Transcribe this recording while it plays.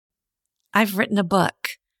I've written a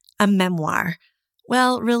book, a memoir.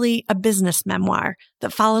 Well, really a business memoir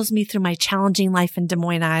that follows me through my challenging life in Des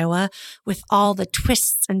Moines, Iowa, with all the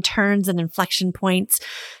twists and turns and inflection points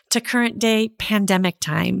to current day pandemic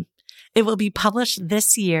time. It will be published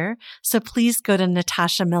this year, so please go to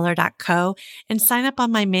natashamiller.co and sign up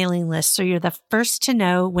on my mailing list so you're the first to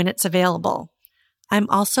know when it's available. I'm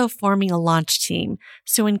also forming a launch team,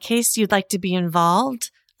 so in case you'd like to be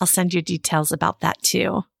involved, I'll send you details about that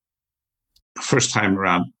too. First time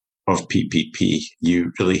around of PPP,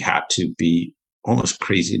 you really had to be almost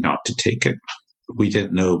crazy not to take it. We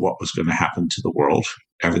didn't know what was going to happen to the world.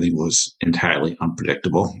 Everything was entirely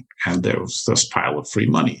unpredictable, and there was this pile of free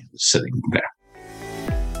money sitting there.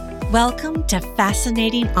 Welcome to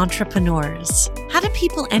Fascinating Entrepreneurs. How do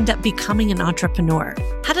people end up becoming an entrepreneur?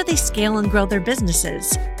 How do they scale and grow their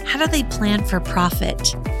businesses? How do they plan for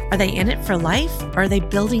profit? Are they in it for life, or are they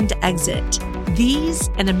building to exit? These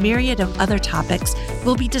and a myriad of other topics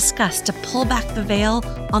will be discussed to pull back the veil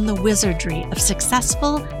on the wizardry of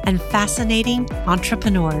successful and fascinating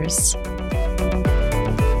entrepreneurs.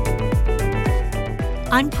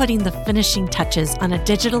 I'm putting the finishing touches on a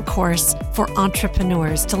digital course for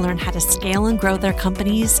entrepreneurs to learn how to scale and grow their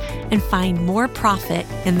companies and find more profit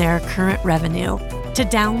in their current revenue. To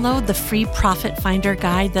download the free Profit Finder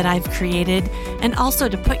guide that I've created, and also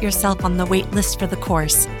to put yourself on the wait list for the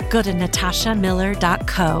course, go to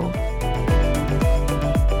natashamiller.co.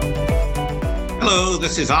 Hello,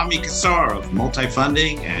 this is Ami Kassar of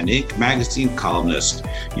Multifunding and Inc. magazine columnist.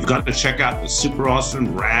 You've got to check out the super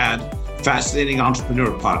awesome, rad, fascinating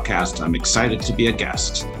entrepreneur podcast. I'm excited to be a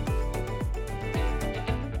guest.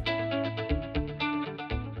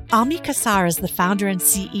 Ami Kassar is the founder and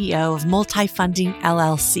CEO of Multifunding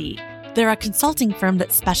LLC. They're a consulting firm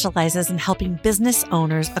that specializes in helping business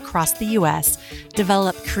owners across the U.S.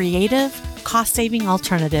 develop creative, cost-saving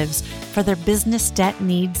alternatives for their business debt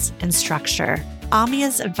needs and structure. Ami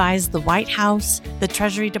has advised the White House, the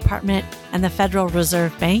Treasury Department, and the Federal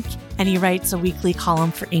Reserve Bank, and he writes a weekly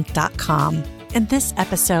column for Inc.com. In this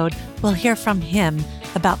episode, we'll hear from him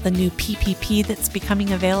about the new PPP that's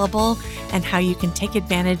becoming available and how you can take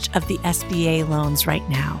advantage of the SBA loans right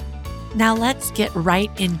now. Now let's get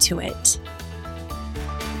right into it.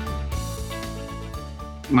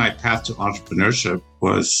 My path to entrepreneurship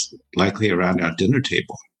was likely around our dinner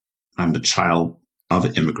table. I'm the child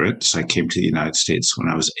of immigrants. I came to the United States when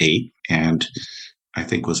I was 8, and I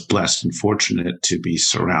think was blessed and fortunate to be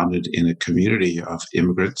surrounded in a community of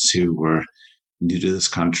immigrants who were new to this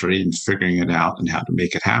country and figuring it out and how to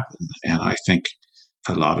make it happen. And I think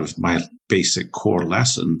a lot of my basic core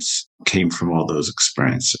lessons came from all those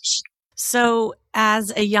experiences. So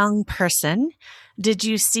as a young person, did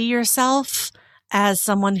you see yourself as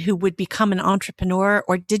someone who would become an entrepreneur,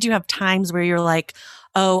 or did you have times where you're like,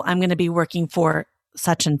 oh, I'm going to be working for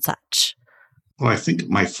such and such? Well, I think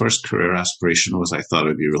my first career aspiration was I thought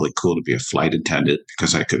it'd be really cool to be a flight attendant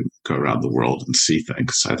because I could go around the world and see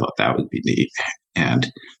things. I thought that would be neat. And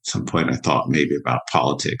at some point I thought maybe about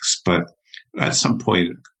politics. But at some point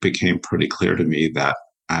it became pretty clear to me that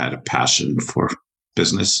I had a passion for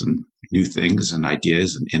business and new things and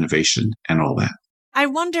ideas and innovation and all that. I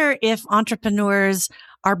wonder if entrepreneurs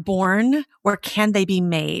are born or can they be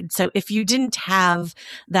made? So if you didn't have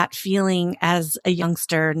that feeling as a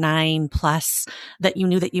youngster, 9+ that you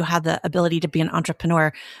knew that you had the ability to be an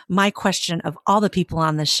entrepreneur, my question of all the people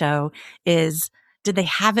on the show is, did they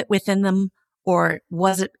have it within them, or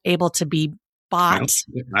was it able to be bought?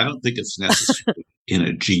 I don't think it's necessarily in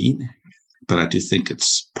a gene, but I do think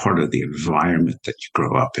it's part of the environment that you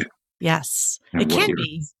grow up in. Yes, it can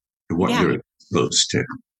be. What you're exposed to.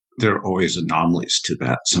 There are always anomalies to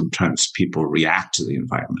that. Sometimes people react to the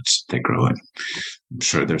environments they grow in. I'm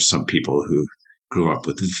sure there's some people who grew up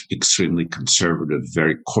with extremely conservative,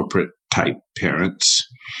 very corporate type parents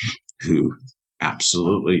who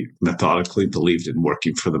absolutely methodically believed in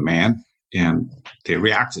working for the man, and they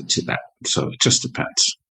reacted to that. So it just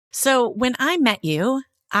depends. So when I met you,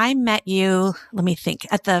 let me think,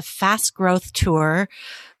 at the Fast Growth Tour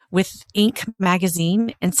with Inc.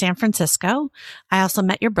 magazine in San Francisco. I also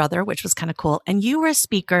met your brother, which was kind of cool. And you were a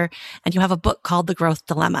speaker and you have a book called The Growth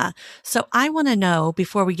Dilemma. So I want to know,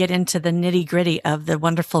 before we get into the nitty gritty of the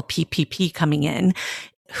wonderful PPP coming in,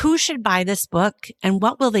 who should buy this book and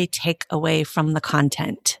what will they take away from the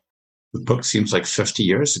content? The book seems like 50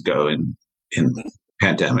 years ago in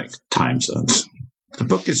pandemic time zones. The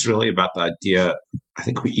book is really about the idea, I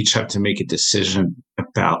think we each have to make a decision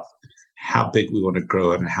about how big we want to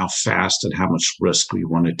grow and how fast and how much risk we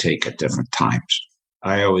want to take at different times.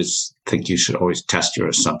 I always think you should always test your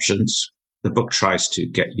assumptions the book tries to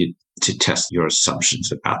get you to test your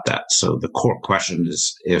assumptions about that. So the core question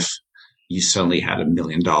is, if you suddenly had $1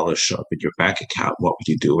 million show up in your bank account, what would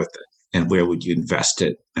you do with it? And where would you invest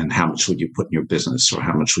it? And how much would you put in your business, or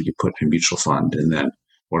how much would you put in a mutual fund? And then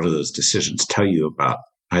what do those decisions tell you about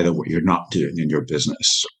either what you're not doing in your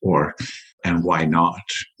business, or and why not,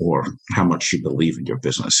 or how much you believe in your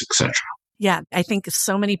business, etc. Yeah, I think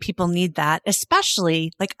so many people need that,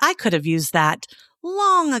 especially like I could have used that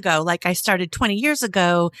long ago. Like I started 20 years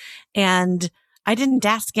ago and I didn't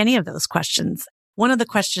ask any of those questions. One of the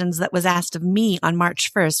questions that was asked of me on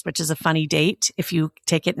March 1st, which is a funny date if you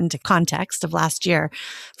take it into context of last year,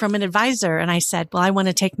 from an advisor. And I said, well, I want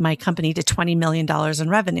to take my company to $20 million in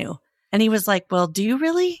revenue. And he was like, well, do you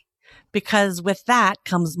really? Because with that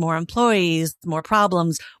comes more employees, more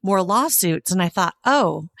problems, more lawsuits. And I thought,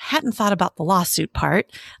 oh, hadn't thought about the lawsuit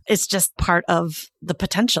part. It's just part of the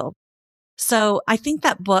potential. So I think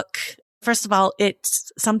that book, first of all,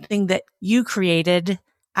 it's something that you created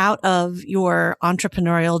out of your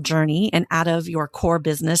entrepreneurial journey and out of your core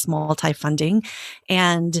business, multi-funding.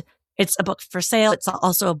 And it's a book for sale. It's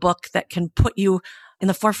also a book that can put you in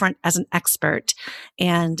the forefront as an expert.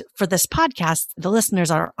 And for this podcast, the listeners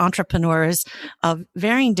are entrepreneurs of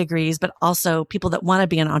varying degrees, but also people that want to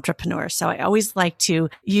be an entrepreneur. So I always like to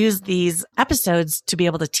use these episodes to be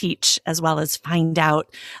able to teach as well as find out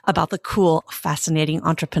about the cool, fascinating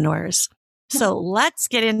entrepreneurs. So let's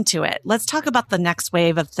get into it. Let's talk about the next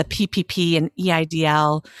wave of the PPP and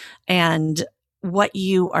EIDL and what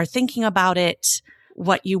you are thinking about it,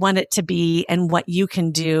 what you want it to be, and what you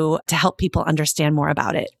can do to help people understand more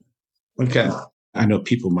about it. Okay. I know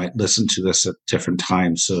people might listen to this at different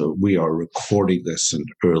times. So we are recording this in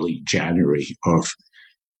early January of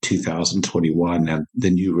 2021. And the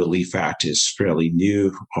new Relief Act is fairly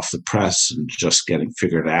new, off the press and just getting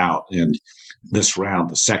figured out. And this round,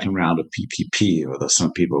 the second round of PPP, although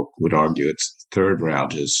some people would argue it's the third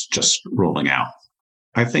round, is just rolling out.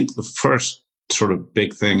 I think the first sort of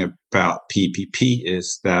big thing about PPP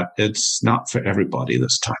is that it's not for everybody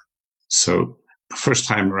this time. So the first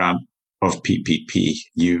time around of PPP,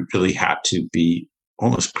 you really had to be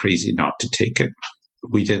almost crazy not to take it.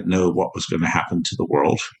 We didn't know what was going to happen to the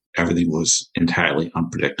world. Everything was entirely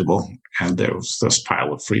unpredictable. And there was this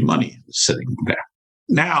pile of free money sitting there.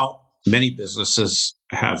 Now, many businesses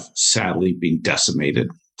have sadly been decimated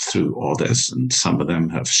through all this, and some of them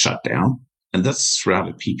have shut down. And this round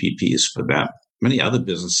of PPP is for them. Many other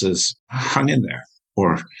businesses hung in there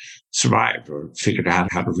or survived or figured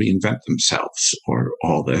out how to reinvent themselves or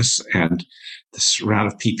all this. And this round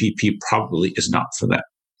of PPP probably is not for them.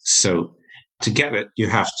 So to get it, you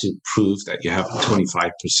have to prove that you have a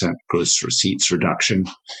 25% gross receipts reduction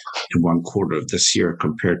in one quarter of this year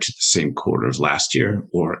compared to the same quarter of last year,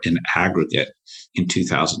 or in aggregate in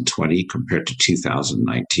 2020 compared to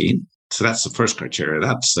 2019. So that's the first criteria.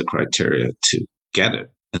 That's the criteria to get it.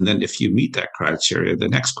 And then if you meet that criteria, the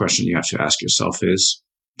next question you have to ask yourself is,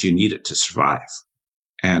 do you need it to survive?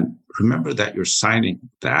 And remember that you're signing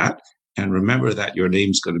that, and remember that your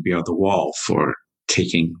name's going to be on the wall for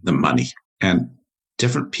taking the money. And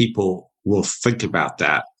different people will think about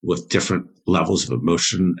that with different levels of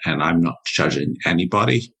emotion. And I'm not judging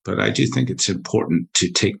anybody, but I do think it's important to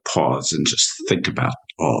take pause and just think about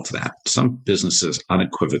all of that. Some businesses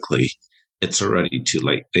unequivocally, it's already too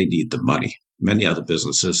late. They need the money. Many other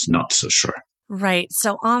businesses, not so sure. Right.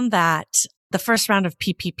 So on that, the first round of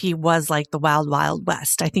PPP was like the wild, wild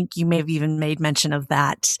west. I think you may have even made mention of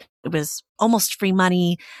that. It was almost free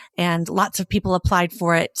money and lots of people applied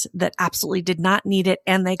for it that absolutely did not need it,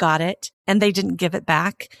 and they got it and they didn't give it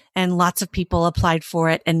back. And lots of people applied for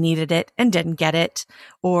it and needed it and didn't get it,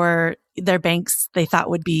 or their banks they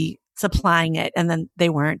thought would be supplying it and then they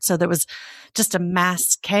weren't. So there was just a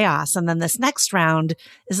mass chaos. And then this next round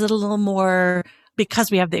is a little more,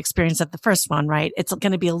 because we have the experience of the first one, right? It's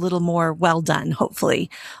going to be a little more well done, hopefully.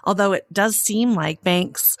 Although it does seem like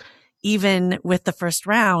banks, even with the first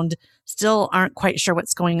round, still aren't quite sure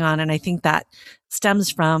what's going on. And I think that stems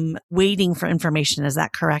from waiting for information. Is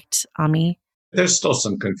that correct, Ami? There's still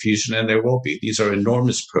some confusion, and there will be. These are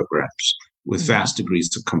enormous programs with vast degrees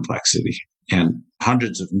of complexity and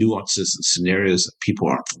hundreds of nuances and scenarios that people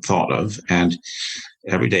aren't thought of. And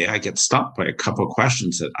every day I get stumped by a couple of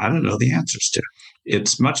questions that I don't know the answers to.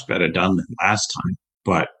 It's much better done than last time,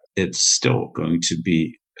 but it's still going to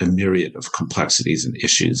be a myriad of complexities and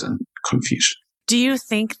issues and confusion. Do you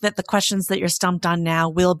think that the questions that you're stumped on now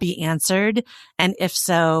will be answered? And if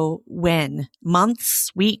so, when?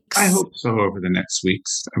 Months, weeks? I hope so, over the next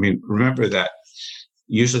weeks. I mean, remember that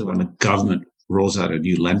usually when the government rolls out a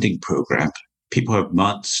new lending program, people have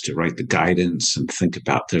months to write the guidance and think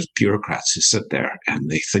about. There's bureaucrats who sit there and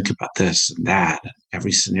they think about this and that, and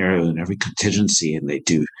every scenario and every contingency, and they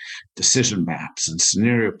do decision maps and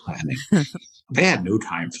scenario planning. They had no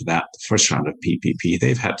time for that the first round of PPP.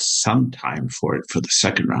 They've had some time for it for the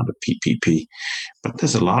second round of PPP, but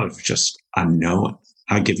there's a lot of just unknown.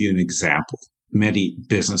 I'll give you an example. Many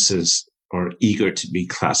businesses are eager to be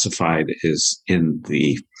classified as in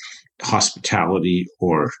the hospitality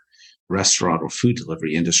or restaurant or food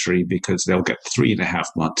delivery industry because they'll get 3.5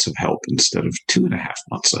 months of help instead of 2.5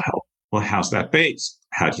 months of help. Well, how's that based?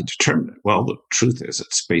 How do you determine it? Well, the truth is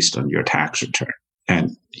it's based on your tax return.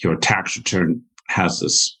 And your tax return has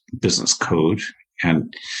this business code.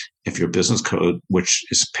 And if your business code, which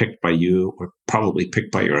is picked by you or probably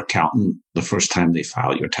picked by your accountant the first time they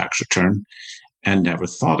file your tax return and never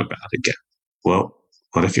thought about it again. Well,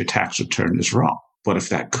 what if your tax return is wrong? What if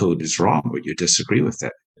that code is wrong or you disagree with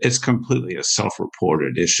it? It's completely a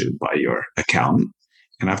self-reported issue by your accountant.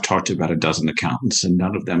 And I've talked to about a dozen accountants and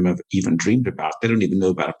none of them have even dreamed about, they don't even know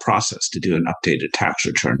about a process to do an updated tax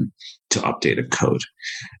return to update a code.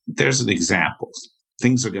 There's an example.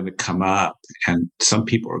 Things are going to come up and some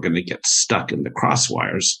people are going to get stuck in the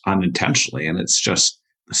crosswires unintentionally. And it's just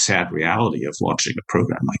the sad reality of launching a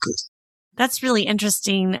program like this. That's really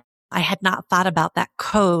interesting. I had not thought about that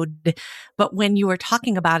code, but when you were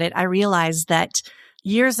talking about it, I realized that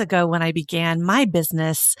years ago when I began my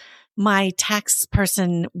business, my tax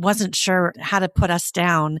person wasn't sure how to put us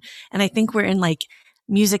down. And I think we're in like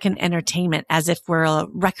music and entertainment as if we're a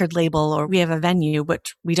record label or we have a venue,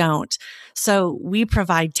 but we don't. So we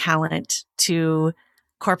provide talent to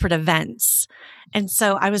corporate events. And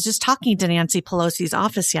so I was just talking to Nancy Pelosi's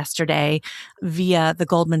office yesterday via the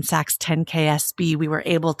Goldman Sachs 10KSB. We were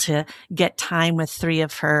able to get time with 3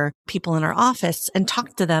 of her people in her office and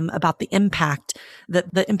talk to them about the impact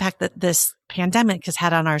that this pandemic has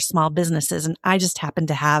had on our small businesses. And I just happen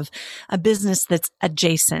to have a business that's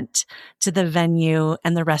adjacent to the venue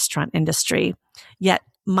and the restaurant industry. Yet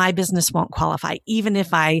my business won't qualify, even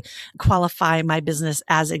if I qualify my business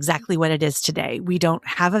as exactly what it is today. We don't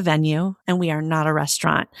have a venue and we are not a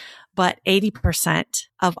restaurant, but 80%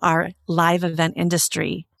 of our live event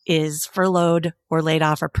industry is furloughed or laid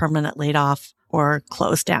off or permanent laid off or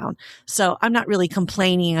closed down. So I'm not really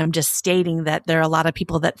complaining. I'm just stating that there are a lot of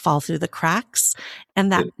people that fall through the cracks.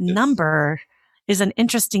 And that number is an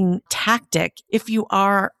interesting tactic if you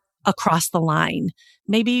are across the line.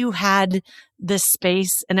 Maybe you had this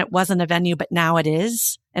space and it wasn't a venue, but now it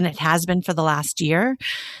is, and it has been for the last year.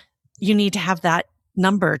 You need to have that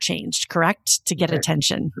number changed, correct? To get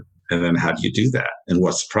attention. And then how do you do that? And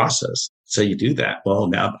what's the process? So you do that. Well,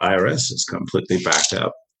 now the IRS is completely backed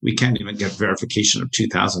up. We can't even get verification of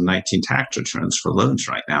 2019 tax returns for loans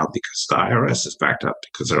right now because the IRS is backed up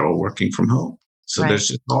because they're all working from home. So there's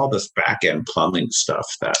just all this back-end plumbing stuff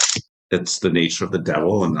that it's the nature of the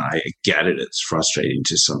devil, and I get it. It's frustrating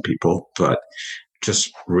to some people, but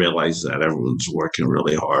just realize that everyone's working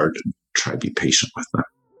really hard and try to be patient with them.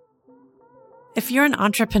 If you're an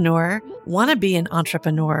entrepreneur, want to be an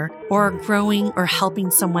entrepreneur, or are growing or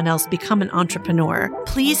helping someone else become an entrepreneur,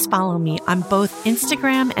 please follow me on both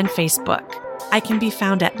Instagram and Facebook. I can be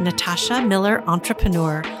found at Natasha Miller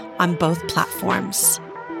Entrepreneur on both platforms.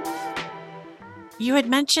 You had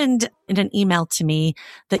mentioned in an email to me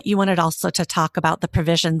that you wanted also to talk about the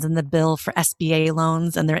provisions in the bill for SBA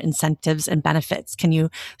loans and their incentives and benefits. Can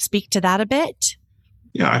you speak to that a bit?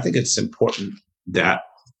 Yeah, I think it's important that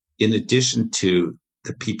in addition to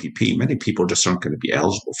the PPP, many people just aren't going to be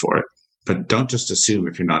eligible for it. But don't just assume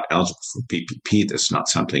if you're not eligible for PPP, there's not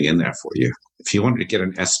something in there for you. If you wanted to get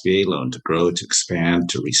an SBA loan to grow, to expand,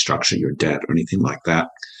 to restructure your debt or anything like that,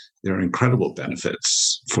 there are incredible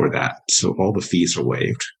benefits for that. So all the fees are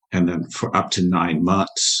waived. And then for up to 9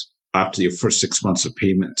 months, after your first 6 months of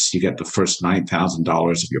payments, you get the first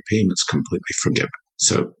 $9,000 of your payments completely forgiven.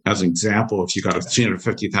 So as an example, if you got a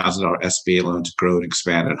 $350,000 SBA loan to grow and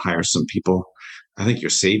expand and hire some people, I think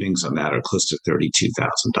your savings on that are close to $32,000.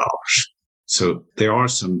 So there are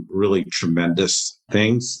some really tremendous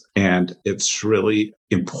things, and it's really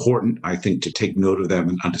important, I think, to take note of them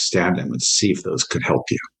and understand them and see if those could help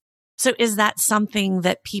you. So is that something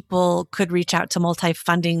that people could reach out to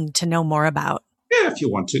Multifunding to know more about? Yeah, if you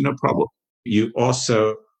want to, no problem. You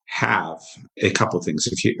also have a couple of things.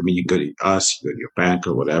 You go to us, you go to your bank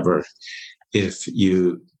or whatever. If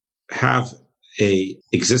you have a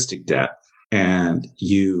existing debt and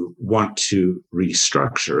you want to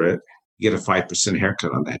restructure it, you get a 5%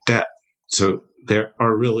 haircut on that debt. So there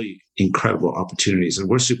are really incredible opportunities, and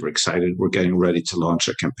we're super excited. We're getting ready to launch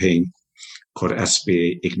a campaign called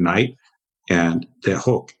SBA Ignite. And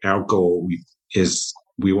our goal, is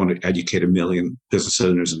we want to educate 1 million business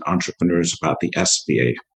owners and entrepreneurs about the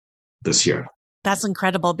SBA this year. That's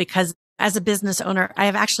incredible because as a business owner, I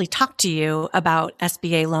have actually talked to you about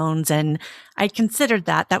SBA loans and I considered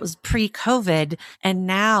that was pre-COVID. And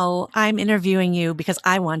now I'm interviewing you because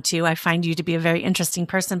I want to. I find you to be a very interesting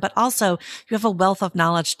person, but also you have a wealth of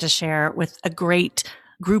knowledge to share with a great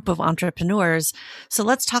group of entrepreneurs. So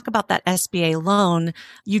let's talk about that SBA loan.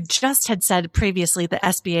 You just had said previously the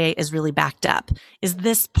SBA is really backed up. Is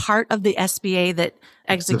this part of the SBA that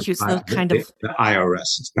executes those kind of... The IRS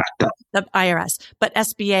is backed up. The IRS. But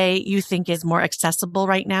SBA, you think is more accessible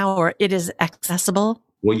right now, or it is accessible?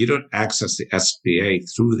 Well, you don't access the SBA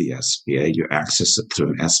through the SBA. You access it through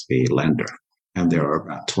an SBA lender. And there are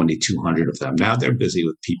about 2,200 of them. Now they're busy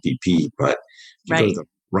with PPP, but you go to the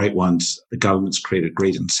right ones, the government's created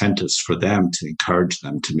great incentives for them to encourage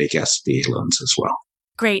them to make SBA loans as well.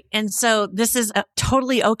 Great. And so this is a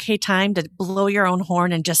totally okay time to blow your own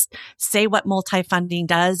horn and just say what multi-funding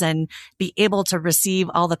does and be able to receive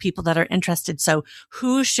all the people that are interested. So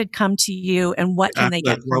who should come to you and what can they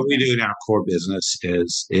get? What we do in our core business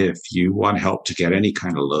is if you want help to get any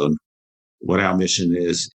kind of loan, what our mission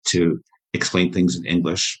is to explain things in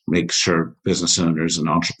English, make sure business owners and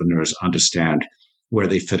entrepreneurs understand where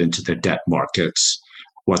they fit into their debt markets,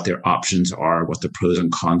 what their options are, what the pros and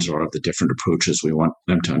cons are of the different approaches. We want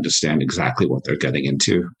them to understand exactly what they're getting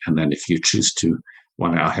into. And then if you choose to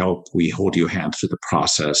want our help, we hold your hand through the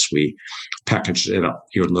process. We package it up,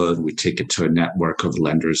 your loan. We take it to a network of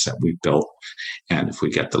lenders that we've built. And if we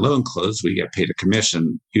get the loan closed, we get paid a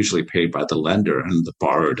commission, usually paid by the lender, and the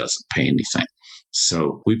borrower doesn't pay anything.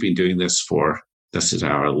 So we've been doing this this is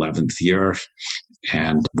our 11th year,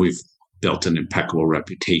 and we've built an impeccable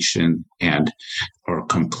reputation and are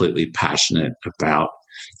completely passionate about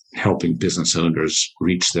helping business owners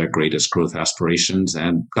reach their greatest growth aspirations.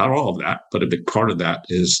 And not all of that, but a big part of that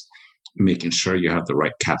is making sure you have the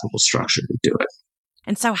right capital structure to do it.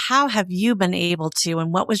 And so how have you been able to,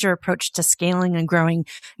 and what was your approach to scaling and growing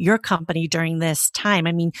your company during this time?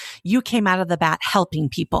 I mean, you came out of the bat helping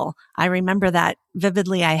people. I remember that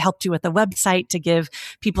vividly. I helped you with a website to give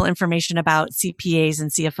people information about CPAs and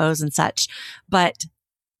CFOs and such. But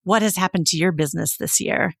what has happened to your business this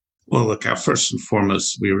year? Well, look, first and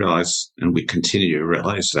foremost, we realize, and we continue to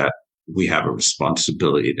realize, that we have a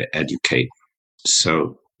responsibility to educate.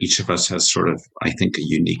 So each of us has sort of, I think, a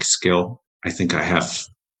unique skill. I think I have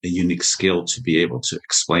a unique skill to be able to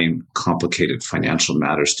explain complicated financial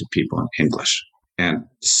matters to people in English. And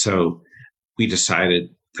so we decided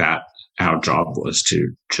that our job was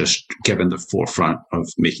to just get in the forefront of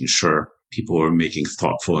making sure people were making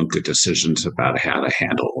thoughtful and good decisions about how to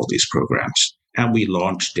handle all these programs. And we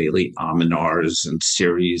launched daily seminars and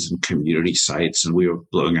series and community sites, and we were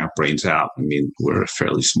blowing our brains out. I mean, we're a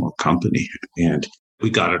fairly small company, and we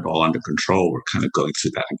got it all under control. We're kind of going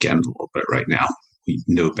through that again a little bit right now. We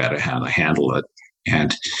know better how to handle it.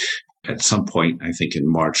 And at some point, I think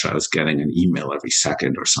in March, I was getting an email every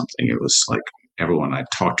second or something. It was like everyone I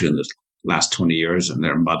talked to in the last 20 years and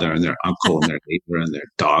their mother and their uncle and their neighbor and their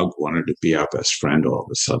dog wanted to be our best friend all of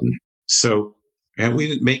a sudden. So, and we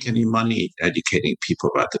didn't make any money educating people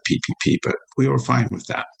about the PPP, but we were fine with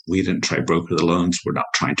that. We didn't try to broker the loans. We're not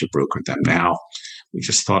trying to broker them now. We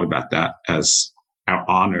just thought about that as our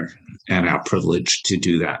honor and our privilege to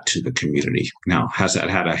do that to the community. Now, has that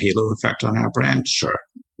had a halo effect on our brand? Sure.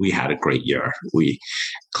 We had a great year. We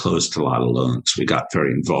closed a lot of loans. We got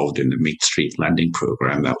very involved in the Main Street lending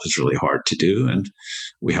program. That was really hard to do. And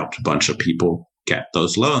we helped a bunch of people get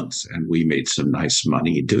those loans. And we made some nice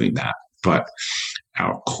money doing that. But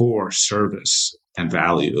our core service and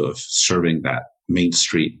value of serving that Main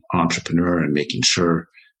Street entrepreneur and making sure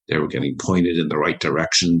they were getting pointed in the right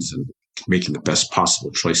directions and making the best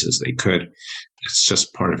possible choices they could, it's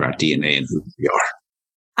just part of our DNA and who we are.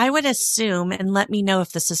 I would assume, and let me know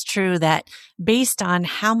if this is true, that based on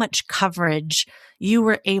how much coverage you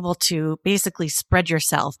were able to basically spread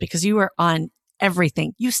yourself, because you were on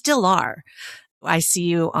everything. You still are. I see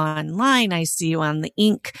you online. I see you on the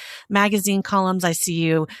Inc. magazine columns. I see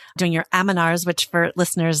you doing your seminars, which for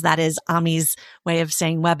listeners, that is Ami's way of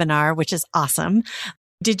saying webinar, which is awesome.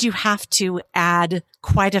 Did you have to add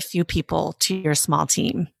quite a few people to your small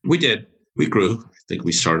team? We did. We grew. I think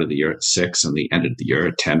we started the year at 6 and we ended the year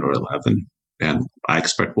at 10 or 11. And I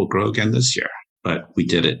expect we'll grow again this year. But we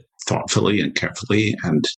did it thoughtfully and carefully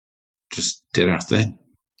and just did our thing.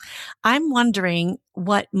 I'm wondering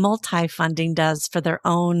what multi-funding does for their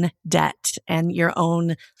own debt and your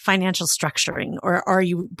own financial structuring, or are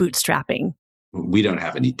you bootstrapping? We don't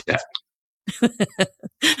have any debt.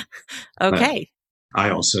 Okay. I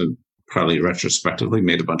also probably retrospectively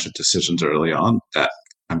made a bunch of decisions early on that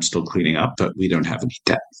I'm still cleaning up, but we don't have any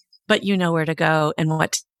debt. But you know where to go and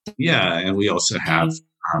what Yeah. And we also have,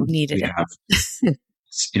 needed it.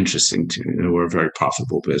 It's interesting too. We're a very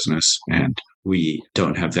profitable business and we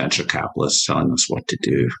don't have venture capitalists telling us what to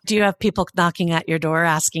do. Do you have people knocking at your door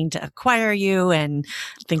asking to acquire you and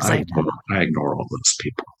things like that? I ignore all those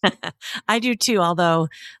people. I do too. Although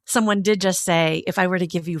someone did just say, if I were to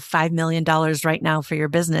give you $5 million right now for your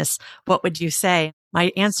business, what would you say?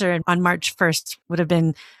 My answer on March 1st would have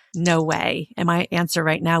been no way. And my answer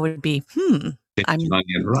right now would be, I'm not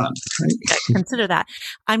going to run. Right? Consider that.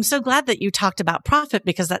 I'm so glad that you talked about profit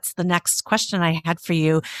because that's the next question I had for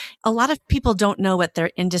you. A lot of people don't know what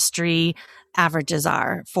their industry averages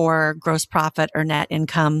are for gross profit or net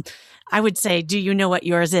income. I would say, do you know what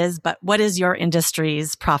yours is? But what is your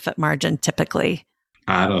industry's profit margin typically?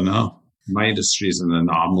 I don't know. My industry is an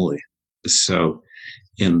anomaly. So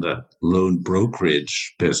in the loan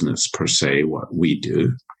brokerage business per se, what we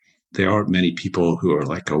do, there aren't many people who are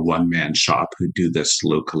like a one-man shop who do this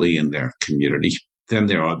locally in their community. Then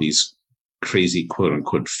there are these crazy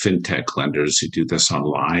quote-unquote fintech lenders who do this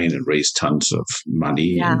online and raise tons of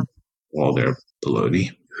money and all their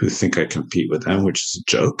baloney, who think I compete with them, which is a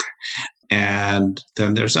joke. And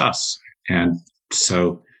then there's us. And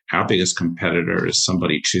so our biggest competitor is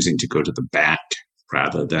somebody choosing to go to the bank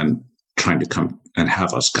rather than trying to come and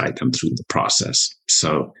have us guide them through the process.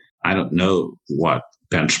 So I don't know what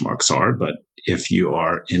benchmarks are, but if you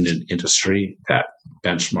are in an industry that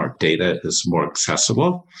benchmark data is more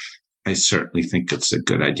accessible, I certainly think it's a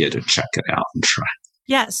good idea to check it out and try.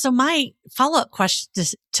 Yeah. So my follow-up question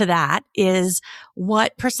to that is,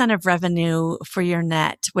 what % of revenue for your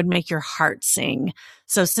net would make your heart sing?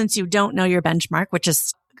 So since you don't know your benchmark, which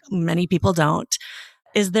is many people don't,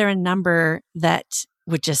 is there a number that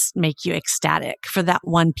would just make you ecstatic for that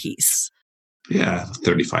one piece? Yeah,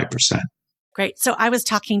 35%. Great. So I was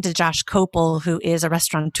talking to Josh Kopel, who is a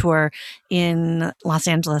restaurateur in Los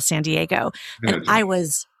Angeles, San Diego, and I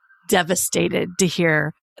was devastated to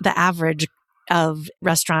hear the average of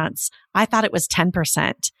restaurants. I thought it was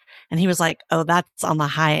 10%. And he was like, oh, that's on the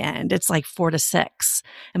high end. It's like 4 to 6.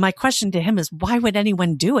 And my question to him is, why would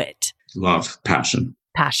anyone do it? Love, passion.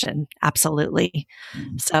 Passion. Absolutely.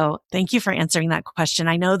 So thank you for answering that question.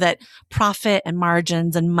 I know that profit and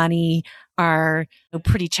margins and money are a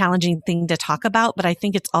pretty challenging thing to talk about, but I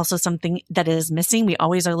think it's also something that is missing. We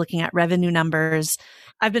always are looking at revenue numbers.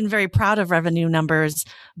 I've been very proud of revenue numbers,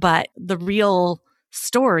 but the real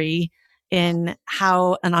story in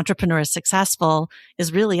how an entrepreneur is successful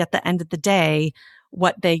is really at the end of the day,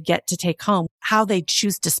 what they get to take home. How they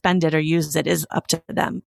choose to spend it or use it is up to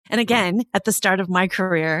them. And again, at the start of my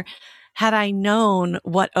career, had I known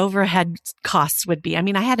what overhead costs would be, I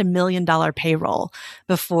mean, I had $1 million payroll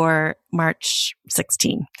before March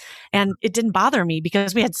 16, and it didn't bother me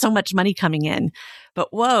because we had so much money coming in.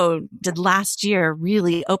 But whoa, did last year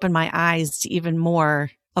really open my eyes to even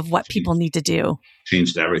more of what people need to do.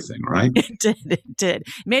 Changed everything, right? It did.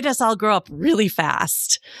 Made us all grow up really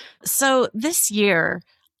fast. So this year,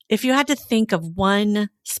 if you had to think of one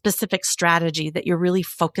specific strategy that you're really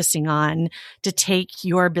focusing on to take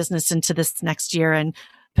your business into this next year and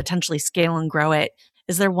potentially scale and grow it,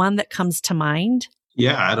 is there one that comes to mind?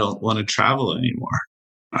 Yeah, I don't want to travel anymore.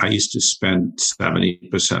 I used to spend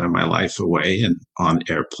 70% of my life away and on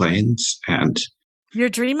airplanes. And your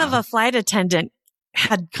dream of a flight attendant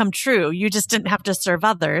had come true. You just didn't have to serve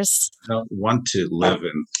others. I don't want to live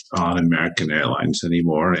on American Airlines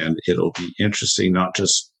anymore. And it'll be interesting, not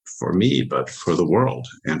just for me, but for the world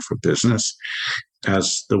and for business,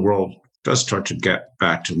 as the world does start to get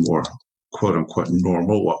back to more quote unquote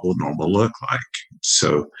normal. What will normal look like?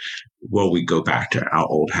 So will we go back to our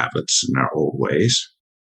old habits and our old ways,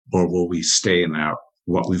 or will we stay in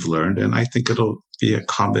what we've learned? And I think it'll be a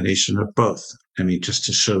combination of both. I mean, just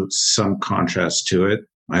to show some contrast to it,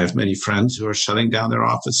 I have many friends who are shutting down their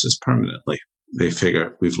offices permanently. They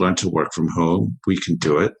figure we've learned to work from home. We can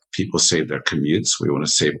do it. People save their commutes. We want to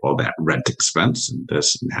save all that rent expense and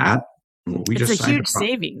this and that. It's a huge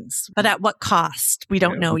savings, but at what cost? We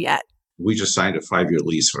don't know yet. We just signed a 5-year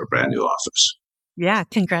lease for a brand new office. Yeah,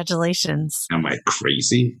 congratulations. Am I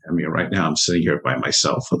crazy? I mean, right now I'm sitting here by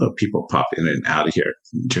myself, although people pop in and out of here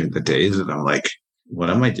during the days, and I'm like, what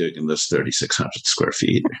am I doing in this 3,600 square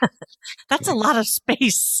feet? That's a lot of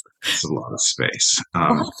space. It's a lot of space.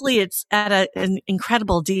 Well, hopefully it's at an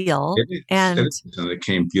incredible deal. And it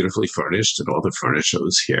came beautifully furnished, and all the furniture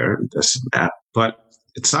was here, and this and that. But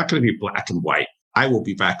it's not going to be black and white. I will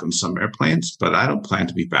be back on some airplanes, but I don't plan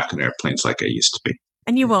to be back on airplanes like I used to be.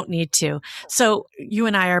 And you won't need to. So you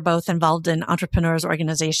and I are both involved in Entrepreneurs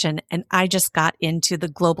Organization, and I just got into the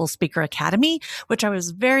Global Speaker Academy, which I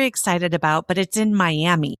was very excited about, but it's in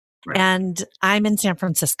Miami. Right. And I'm in San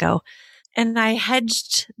Francisco. And I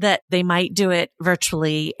hedged that they might do it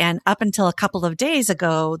virtually. And up until a couple of days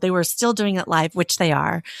ago, they were still doing it live, which they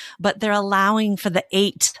are, but they're allowing for the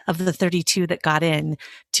 8 of the 32 that got in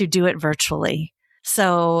to do it virtually.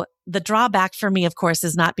 So the drawback for me, of course,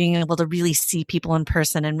 is not being able to really see people in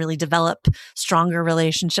person and really develop stronger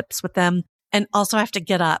relationships with them. And also I have to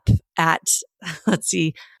get up at,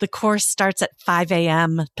 the course starts at 5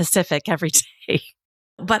 a.m. Pacific every day.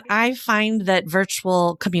 But I find that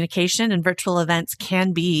virtual communication and virtual events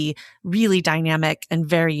can be really dynamic and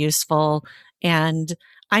very useful. And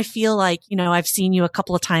I feel like, I've seen you a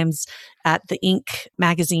couple of times at the Inc.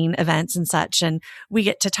 magazine events and such, and we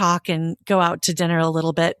get to talk and go out to dinner a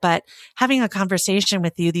little bit. But having a conversation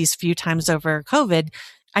with you these few times over COVID,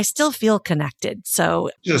 I still feel connected. So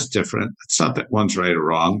just different. It's not that one's right or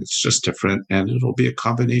wrong. It's just different. And it'll be a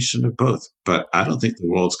combination of both. But I don't think the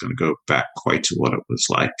world's going to go back quite to what it was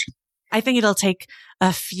like. I think it'll take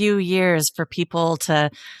a few years for people to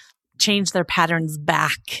change their patterns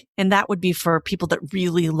back. And that would be for people that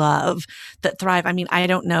really love, that thrive. I mean, I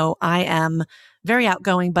don't know. I am very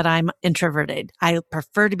outgoing, but I'm introverted. I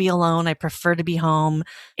prefer to be alone. I prefer to be home.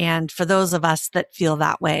 And for those of us that feel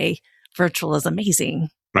that way, virtual is amazing.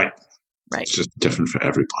 Right. Right. It's just different for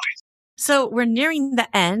everybody. So we're nearing the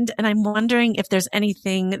end, and I'm wondering if there's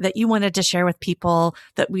anything that you wanted to share with people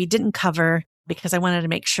that we didn't cover, because I wanted to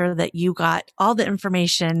make sure that you got all the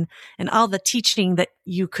information and all the teaching that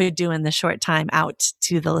you could do in the short time out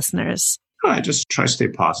to the listeners. I just try to stay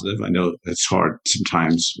positive. I know it's hard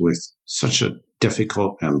sometimes with such a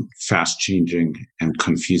difficult and fast-changing and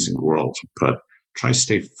confusing world, but try to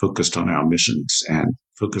stay focused on our missions and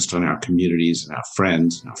focused on our communities and our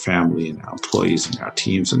friends and our family and our employees and our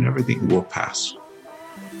teams, and everything will pass.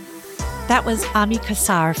 That was Ami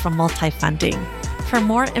Kassar from Multifunding. For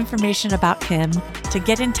more information about him, to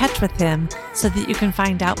get in touch with him so that you can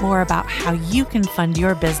find out more about how you can fund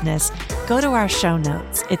your business, go to our show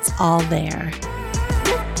notes. It's all there.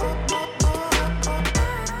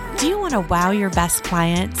 Do you want to wow your best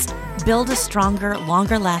clients, build a stronger,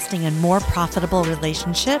 longer lasting, and more profitable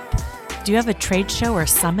relationship? Do you have a trade show or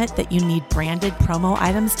summit that you need branded promo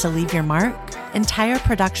items to leave your mark? Entire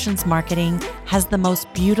Productions Marketing has the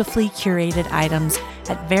most beautifully curated items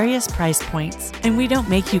at various price points, and we don't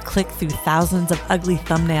make you click through thousands of ugly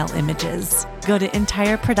thumbnail images. Go to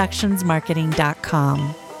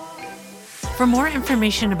entireproductionsmarketing.com. For more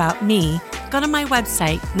information about me, go to my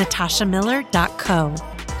website, natashamiller.co.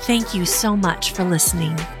 Thank you so much for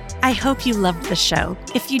listening. I hope you loved the show.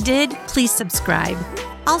 If you did, please subscribe.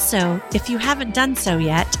 Also, if you haven't done so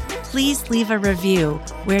yet, please leave a review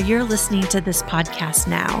where you're listening to this podcast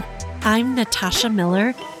now. I'm Natasha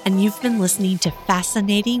Miller, and you've been listening to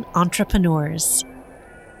Fascinating Entrepreneurs.